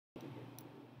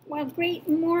Well, great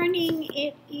morning.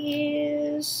 It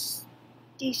is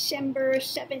December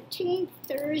 17th,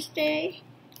 Thursday.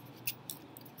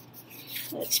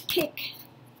 Let's pick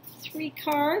 3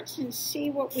 cards and see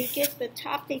what we get the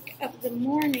topic of the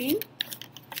morning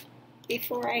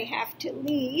before I have to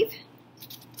leave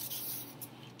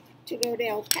to go to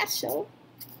El Paso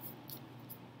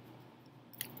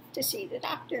to see the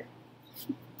doctor.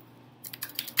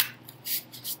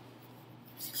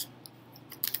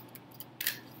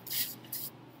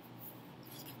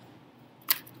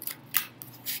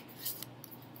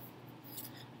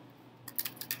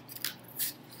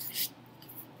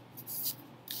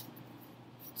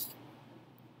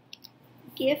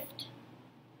 Gift,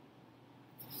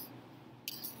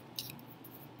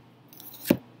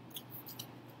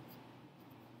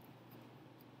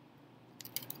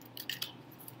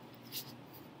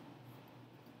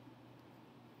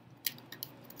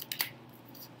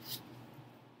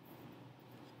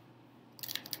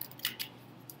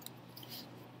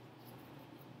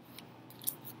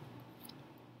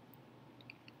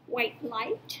 white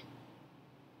light,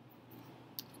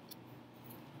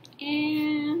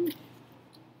 and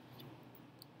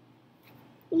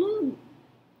bloom.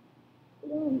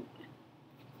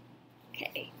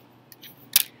 Okay.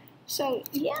 So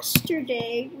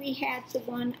yesterday we had the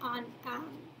one on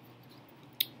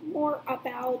more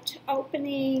about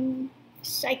opening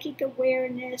psychic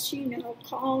awareness,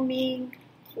 calming,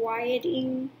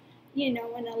 quieting, and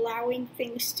allowing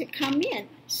things to come in.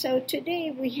 So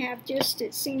today we have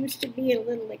it seems to be a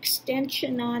little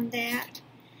extension on that.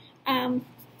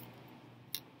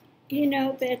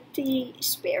 That the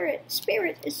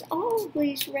spirit is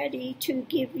always ready to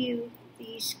give you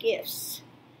these gifts.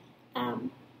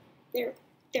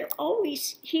 They're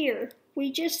always here.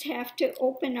 We just have to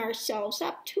open ourselves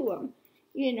up to them.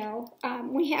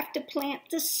 We have to plant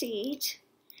the seeds.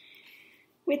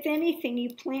 With anything,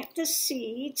 you plant the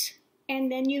seeds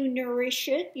and then you nourish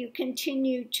it. You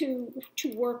continue to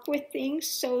work with things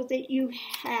so that you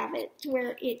have it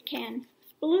where it can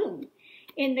bloom.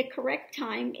 In the correct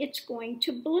time, it's going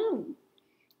to bloom.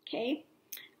 Okay?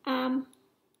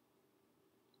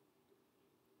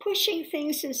 Pushing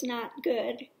things is not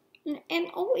good. And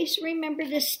always remember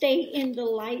to stay in the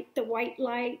light, the white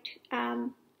light.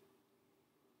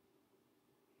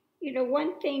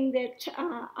 One thing that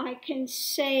I can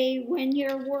say when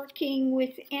you're working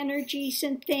with energies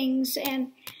and things,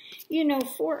 and,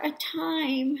 for a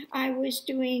time I was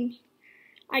doing,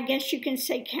 I guess you can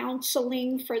say,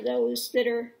 counseling for those that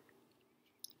are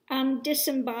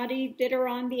disembodied, that are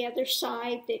on the other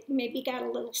side, that maybe got a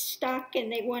little stuck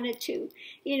and they wanted to,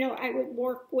 I would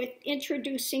work with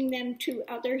introducing them to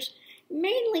others,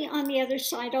 mainly on the other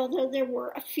side, although there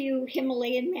were a few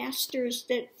Himalayan masters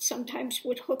that sometimes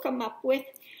would hook them up with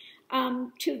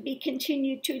to be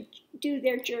continued to do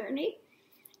their journey.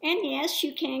 And yes,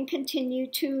 you can continue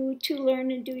to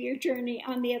learn and do your journey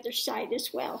on the other side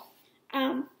as well.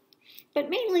 But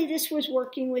mainly this was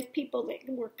working with people that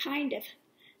were kind of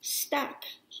stuck,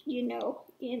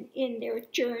 in their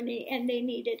journey, and they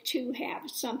needed to have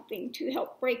something to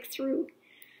help break through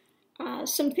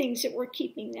some things that were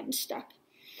keeping them stuck.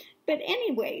 But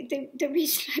anyway, the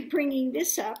reason I'm bringing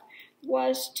this up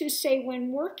was to say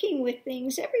when working with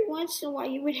things, every once in a while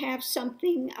you would have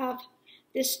something of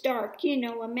this dark,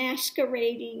 a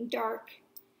masquerading dark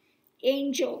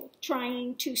angel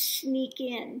trying to sneak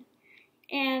in.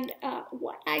 And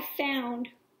what I found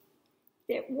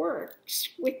that works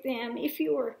with them, if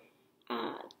you are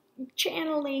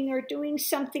channeling or doing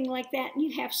something like that and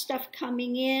you have stuff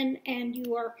coming in and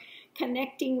you are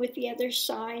connecting with the other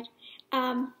side,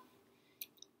 the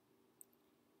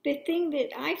thing that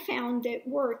I found that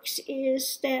works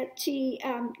is that the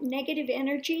negative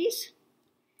energies,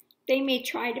 they may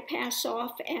try to pass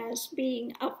off as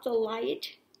being of the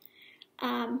light,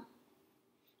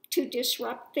 to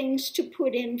disrupt things, to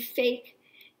put in fake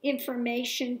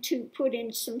information, to put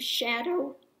in some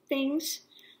shadow things.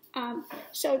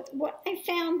 So what I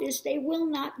found is they will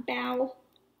not bow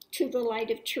to the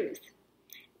light of truth.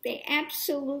 They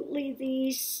absolutely,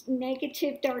 these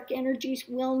negative dark energies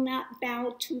will not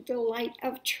bow to the light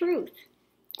of truth.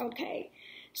 Okay,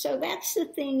 so that's the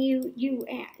thing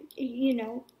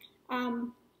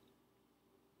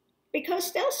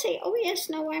because they'll say, oh yes,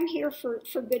 no, I'm here for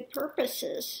good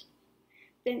purposes.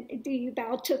 Then do you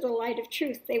bow to the light of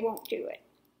truth? They won't do it.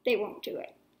 They won't do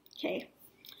it. Okay,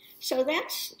 so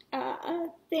that's a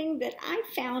thing that I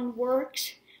found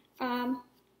works.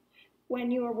 When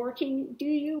you are working, do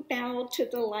you bow to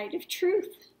the light of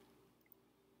truth?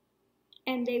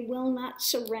 And they will not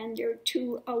surrender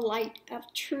to a light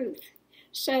of truth.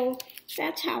 So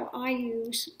that's how I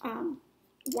use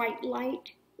white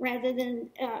light, rather than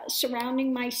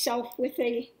surrounding myself with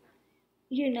a,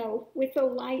 with the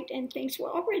light and things.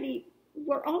 We're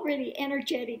already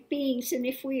energetic beings, and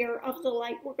if we are of the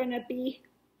light, we're going to be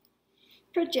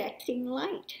projecting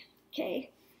light.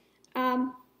 Okay,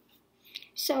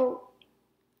 so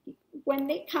when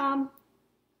they come,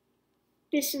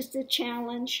 this is the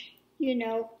challenge.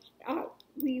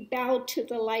 We bow to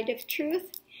the light of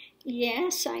truth.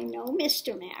 Yes, I know,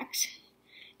 Mr. Max.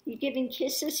 You giving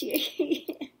kisses?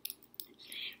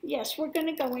 Yes, we're going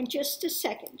to go in just a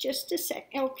second. Just a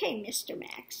sec. Okay, Mr.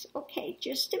 Max. Okay,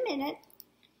 just a minute.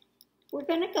 We're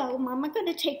going to go. Mama going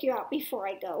to take you out before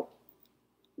I go.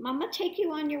 Mama take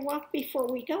you on your walk before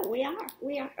we go. We are.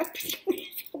 You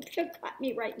got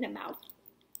me right in the mouth.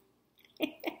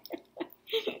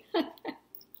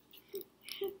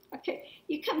 Okay,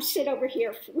 you come sit over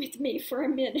here with me for a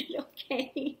minute,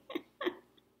 okay?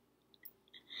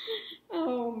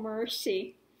 Oh,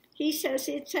 mercy. He says,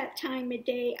 it's that time of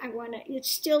day. It's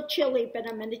still chilly, but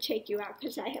I'm going to take you out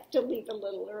because I have to leave a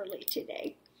little early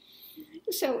today.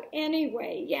 So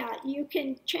anyway, yeah, you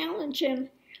can challenge him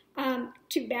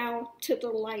to bow to the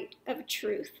light of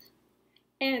truth.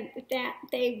 And that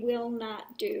they will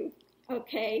not do,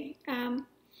 okay?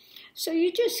 So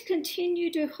you just continue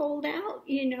to hold out,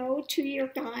 to your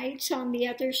guides on the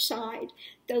other side,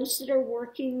 those that are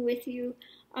working with you,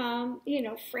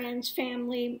 friends,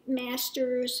 family,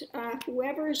 masters,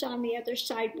 whoever's on the other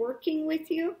side working with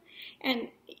you. And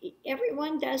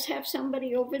everyone does have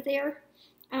somebody over there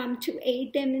to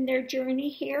aid them in their journey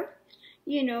here.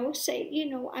 Say,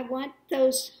 I want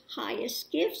those highest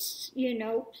gifts,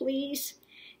 please,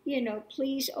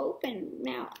 please open.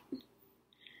 Now,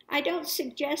 I don't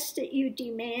suggest that you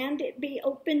demand it be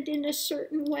opened in a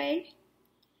certain way.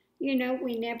 We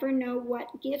never know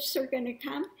what gifts are going to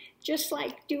come. Just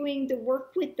like doing the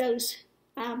work with those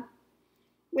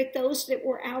that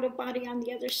were out of body on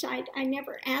the other side. I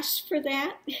never asked for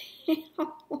that.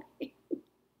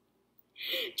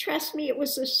 Trust me, it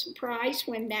was a surprise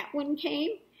when that one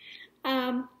came.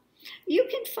 You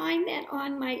can find that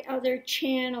on my other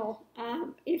channel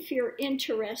if you're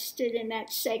interested in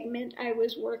that segment. I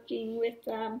was working with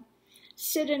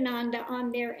Siddhananda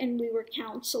on there, and we were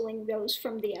counseling those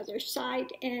from the other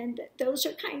side, and those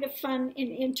are kind of fun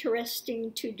and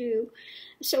interesting to do.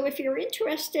 So if you're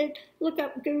interested, look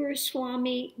up Guru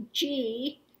Swami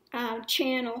G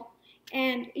channel,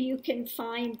 and you can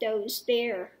find those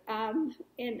there.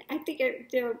 And I think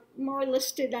they're more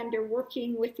listed under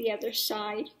working with the other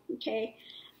side, okay?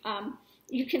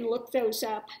 You can look those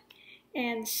up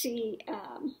and see.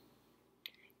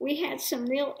 We had some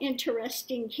real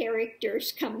interesting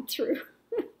characters come through.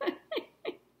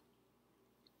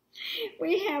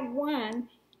 We have one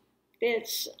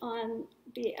that's on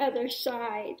the other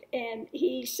side, and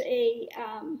he's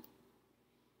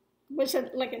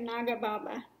like a Naga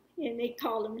Baba. And they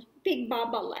call him Big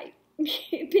Baba Light,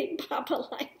 Big Baba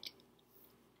Light.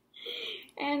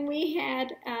 And we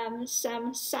had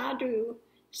some sadhu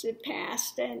that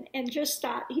passed and just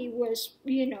thought he was,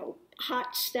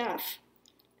 hot stuff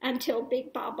until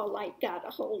Big Baba Light got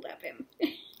a hold of him.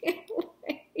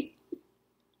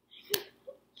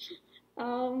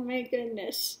 Oh my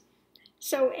goodness.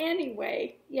 So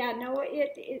anyway, yeah, no,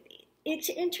 it's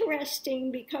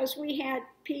interesting because we had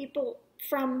people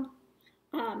from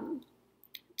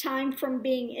time from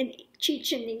being in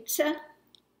Chichen Itza,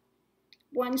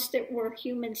 ones that were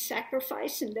human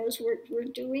sacrifice, and those were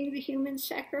doing the human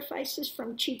sacrifices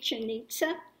from Chichen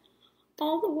Itza,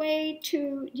 all the way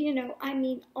to,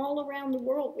 all around the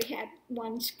world we had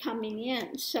ones coming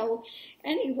in. So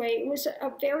anyway, it was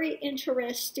a very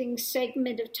interesting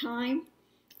segment of time.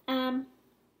 I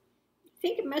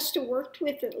think it must have worked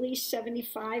with at least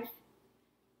 75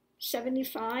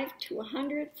 to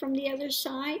 100 from the other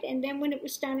side, and then when it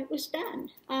was done,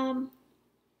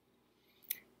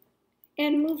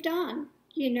 and moved on,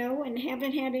 and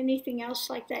haven't had anything else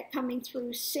like that coming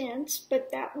through since. But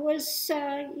that was,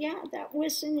 that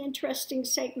was an interesting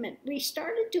segment. We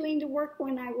started doing the work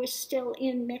when I was still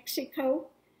in Mexico.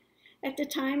 At the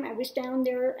time, I was down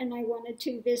there, and I wanted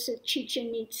to visit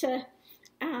Chichen Itza.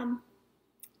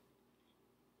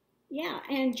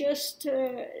 And just,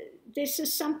 this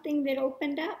is something that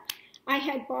opened up. I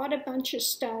had bought a bunch of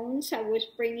stones I was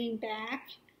bringing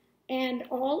back, and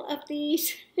all of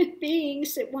these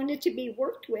beings that wanted to be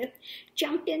worked with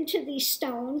jumped into these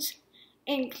stones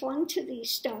and clung to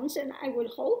these stones, and I would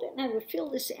hold it, and I would feel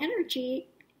this energy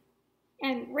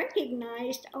and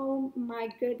recognized, oh my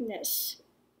goodness.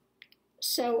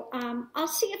 So I'll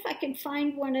see if I can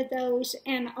find one of those,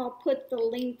 and I'll put the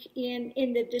link in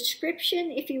the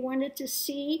description if you wanted to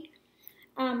see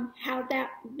how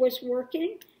that was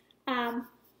working.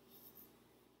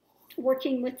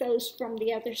 Working with those from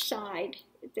the other side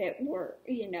that were,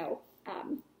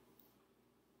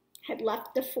 had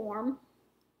left the form.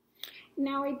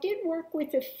 Now, I did work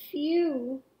with a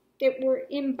few that were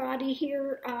in body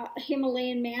here, a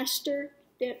Himalayan master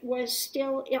that was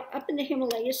still up in the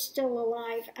Himalayas, still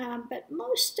alive, but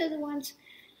most of the ones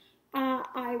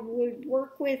I would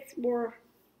work with were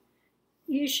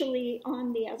usually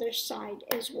on the other side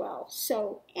as well.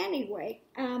 So anyway,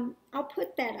 I'll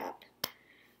put that up.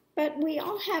 But we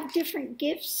all have different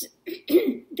gifts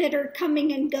that are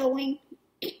coming and going.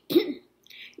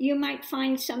 You might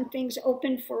find some things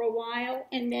open for a while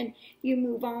and then you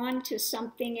move on to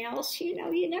something else. You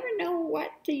never know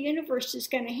what the universe is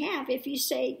going to have. If you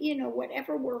say,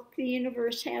 whatever work the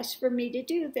universe has for me to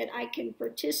do that I can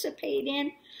participate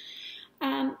in,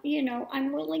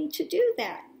 I'm willing to do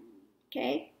that,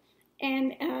 okay?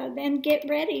 And then get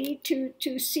ready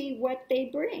to see what they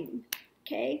bring,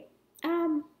 okay?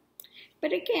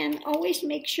 But again, always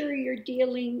make sure you're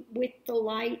dealing with the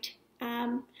light,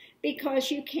 because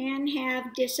you can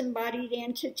have disembodied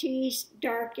entities,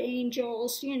 dark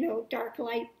angels, dark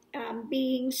light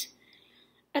beings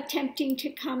attempting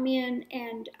to come in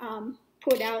and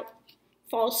put out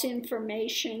false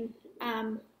information.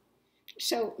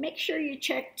 So make sure you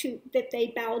check that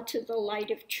they bow to the light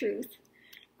of truth.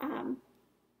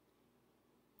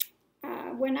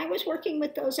 When I was working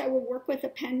with those, I would work with a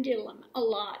pendulum a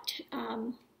lot.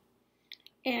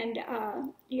 And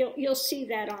you'll see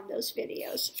that on those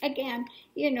videos. Again,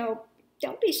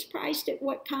 don't be surprised at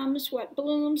what comes, what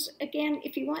blooms. Again,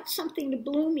 if you want something to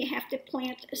bloom, you have to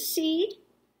plant a seed.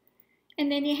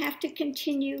 And then you have to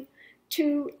continue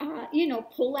to,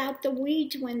 pull out the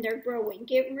weeds when they're growing.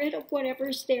 Get rid of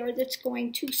whatever's there that's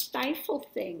going to stifle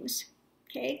things,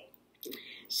 okay?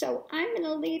 So I'm going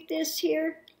to leave this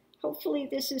here. Hopefully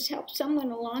this has helped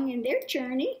someone along in their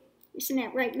journey. Isn't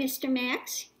that right, Mr.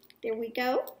 Max? There we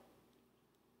go.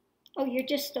 Oh, you're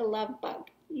just a love bug.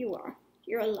 You are.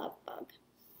 You're a love bug.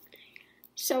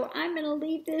 So I'm going to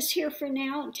leave this here for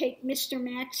now and take Mr.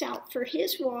 Max out for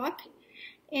his walk.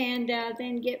 And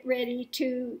then get ready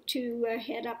to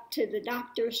head up to the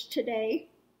doctor's today.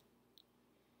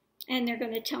 And they're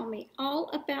going to tell me all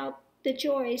about the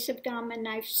joys of gamma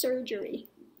knife surgery.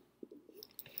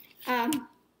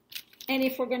 And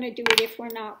if we're going to do it, if we're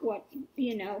not, what,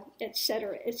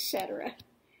 etc., etc.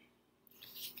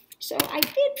 So I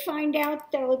did find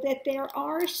out, though, that there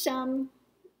are some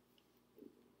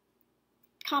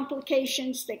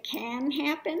complications that can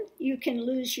happen. You can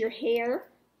lose your hair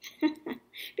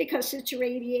because it's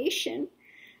radiation.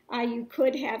 You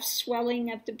could have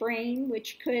swelling of the brain,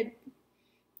 which could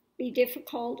be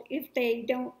difficult if they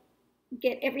don't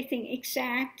get everything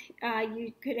exact.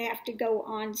 You could have to go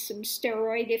on some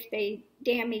steroid if they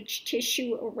damage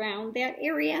tissue around that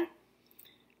area.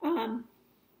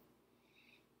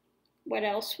 What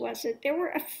else was it? There were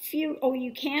a few. Oh,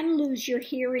 you can lose your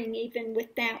hearing even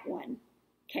with that one.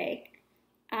 Okay.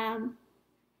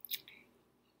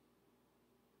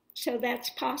 So that's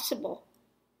possible.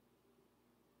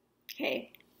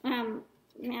 Okay.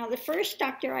 Now, the first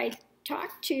doctor I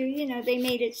talked to, they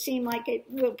made it seem like it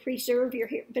will preserve your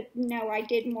hair, but no, I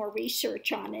did more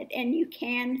research on it, and you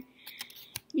can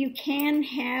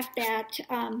have that,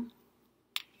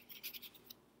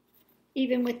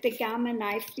 even with the gamma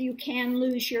knife, you can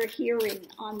lose your hearing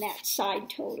on that side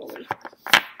totally.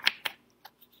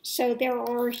 So there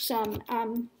are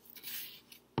some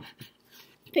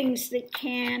things that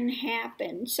can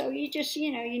happen. So you just,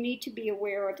 you need to be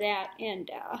aware of that and,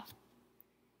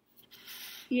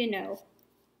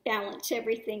 balance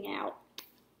everything out.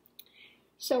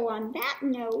 So on that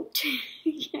note,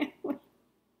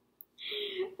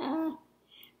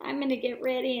 I'm going to get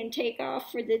ready and take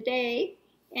off for the day,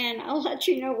 and I'll let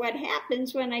you know what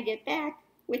happens when I get back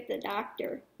with the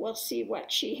doctor. We'll see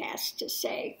what she has to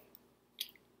say.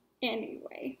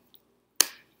 Anyway,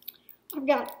 I've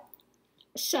got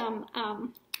some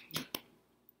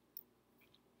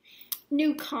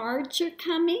new cards are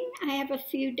coming. I have a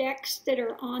few decks that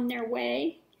are on their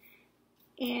way.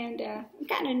 And I've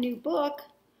got a new book,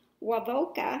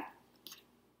 Wavoka.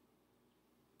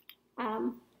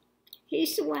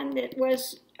 He's the one that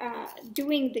was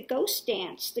doing the ghost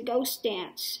dance.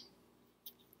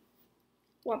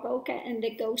 Wavoka and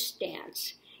the ghost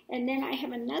dance. And then I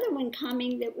have another one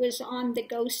coming that was on the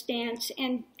ghost dance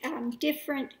and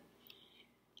different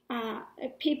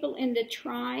people in the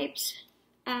tribes,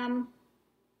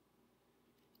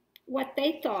 what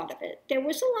they thought of it. There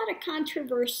was a lot of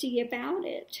controversy about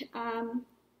it.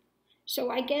 So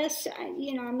I guess,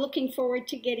 you know, I'm looking forward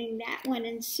to getting that one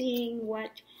and seeing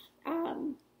what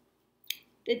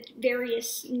the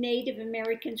various Native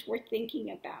Americans were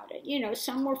thinking about it. You know,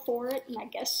 some were for it, and I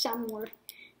guess some were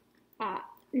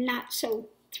not so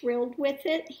thrilled with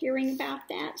it, hearing about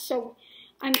that. So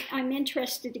I'm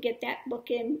interested to get that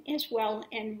book in as well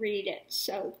and read it.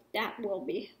 So that will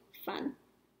be fun.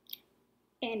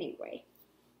 Anyway,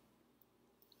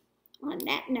 on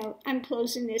that note, I'm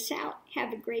closing this out.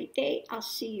 Have a great day. I'll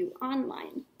see you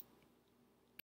online.